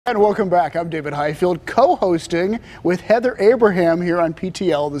And welcome back. I'm David Highfield, co-hosting with Heather Abraham here on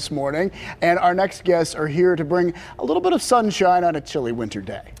PTL this morning. And our next guests are here to bring a little bit of sunshine on a chilly winter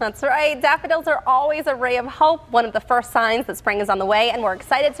day. That's right. Daffodils are always a ray of hope, one of the first signs that spring is on the way. And we're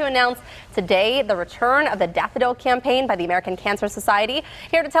excited to announce today the return of the Daffodil campaign by the American Cancer Society.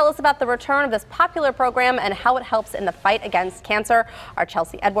 Here to tell us about the return of this popular program and how it helps in the fight against cancer are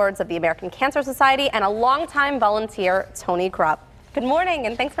Chelsea Edwards of the American Cancer Society and a longtime volunteer, Tony Krupp. Good morning,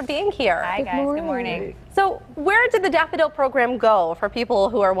 and thanks for being here. Hi, guys. Good morning. So where did the Daffodil program go for people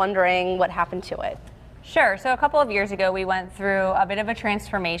who are wondering what happened to it? Sure. So a couple of years ago, we went through a bit of a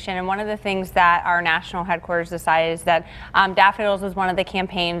transformation, and one of the things that our national headquarters decided is that Daffodils was one of the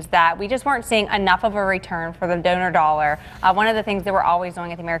campaigns that we just weren't seeing enough of a return for the donor dollar. One of the things that we're always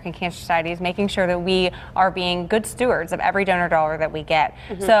doing at the American Cancer Society is making sure that we are being good stewards of every donor dollar that we get.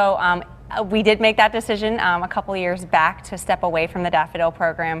 So we did make that decision a couple of years back to step away from the Daffodil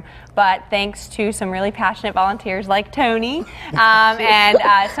program, but thanks to some really passionate volunteers like Tony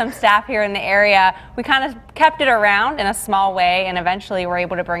and some staff here in the area, we kind of kept it around in a small way, and eventually we're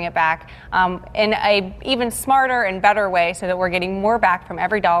able to bring it back in a even smarter and better way so that we're getting more back from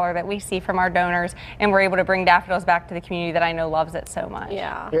every dollar that we see from our donors, and we're able to bring daffodils back to the community that I know loves it so much.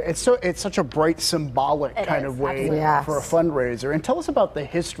 Yeah. It's such a bright symbolic kind of way for a fundraiser. And tell us about the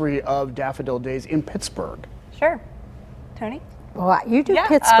history of Daffodil Days in Pittsburgh. Sure. Tony? Well, you do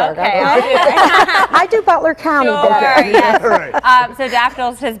Pittsburgh. Okay. I do Butler County. Sure, yes. So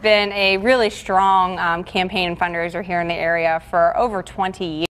Daffodils has been a really strong campaign and fundraiser here in the area for over 20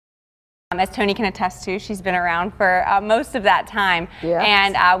 years. As Tony can attest to, she's been around for most of that time,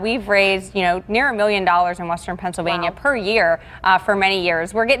 and we've raised, near $1 million in Western Pennsylvania per year for many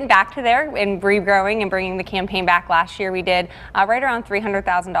years. We're getting back to there and regrowing and bringing the campaign back. Last year we did right around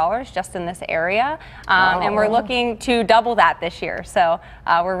 $300,000 just in this area, and we're looking to double that this year. So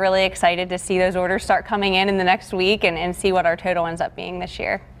we're really excited to see those orders start coming in the next week and see what our total ends up being this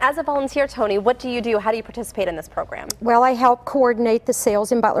year. As a volunteer, Tony, what do you do? How do you participate in this program? Well, I help coordinate the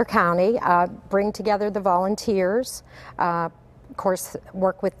sales in Butler County, bring together the volunteers, of course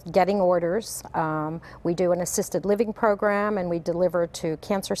work with getting orders. We do an assisted living program and we deliver to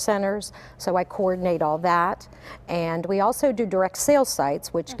cancer centers, so I coordinate all that. And we also do direct sales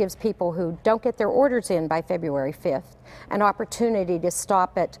sites, which gives people who don't get their orders in by February 5th an opportunity to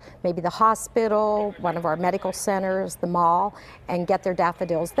stop at maybe the hospital, one of our medical centers, the mall, and get their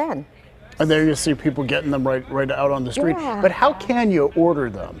daffodils then. And there you see people getting them right out on the street. But how can you order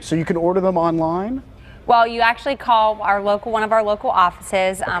them? So you can order them online? Well, you actually call one of our local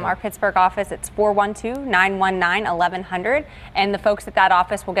offices, our Pittsburgh office. It's 412-919-1100, and the folks at that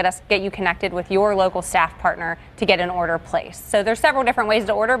office will get you connected with your local staff partner to get an order placed. So there's several different ways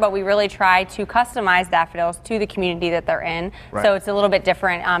to order, but we really try to customize daffodils to the community that they're in. So it's a little bit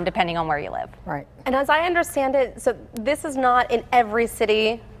different depending on where you live. Right. And as I understand it, so this is not in every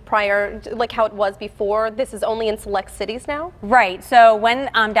city prior, like how it was before. This is only in select cities now? Right. So when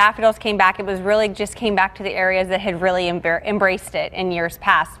Daffodils came back, it was really just came back to the areas that had really embraced it in years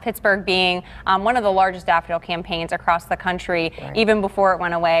past. Pittsburgh being one of the largest daffodil campaigns across the country, even before it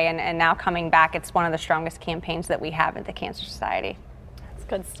went away, and now coming back, it's one of the strongest campaigns that we have at the Cancer Society. That's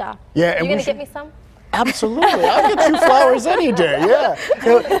good stuff. Yeah. Are you going to give me some? Absolutely. I'll get you flowers any day. Yeah.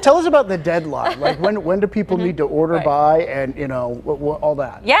 Tell us about the deadline. Like when do people need to order by, and all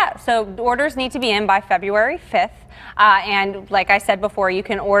that? Yeah. So orders need to be in by February 5th. And like I said before, you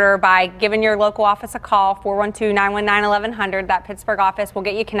can order by giving your local office a call, 412-919-1100. That Pittsburgh office will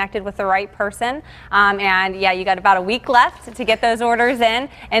get you connected with the right person. And yeah, you got about a week left to get those orders in.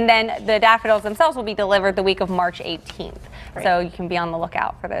 And then the daffodils themselves will be delivered the week of March 18th. So you can be on the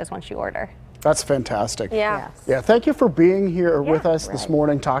lookout for those once you order. That's fantastic. Yeah. Yeah. Thank you for being here with us this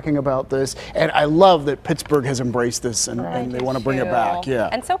morning, talking about this. And I love that Pittsburgh has embraced this and they want to bring it back. Yeah.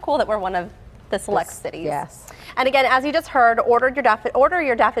 And so cool that we're one of the select cities. Yes. And again, as you just heard, order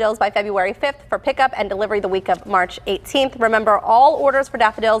your daffodils by February 5th for pickup and delivery the week of March 18th. Remember, all orders for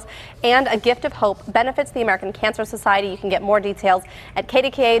daffodils and a gift of hope benefits the American Cancer Society. You can get more details at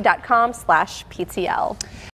kdka.com/PTL.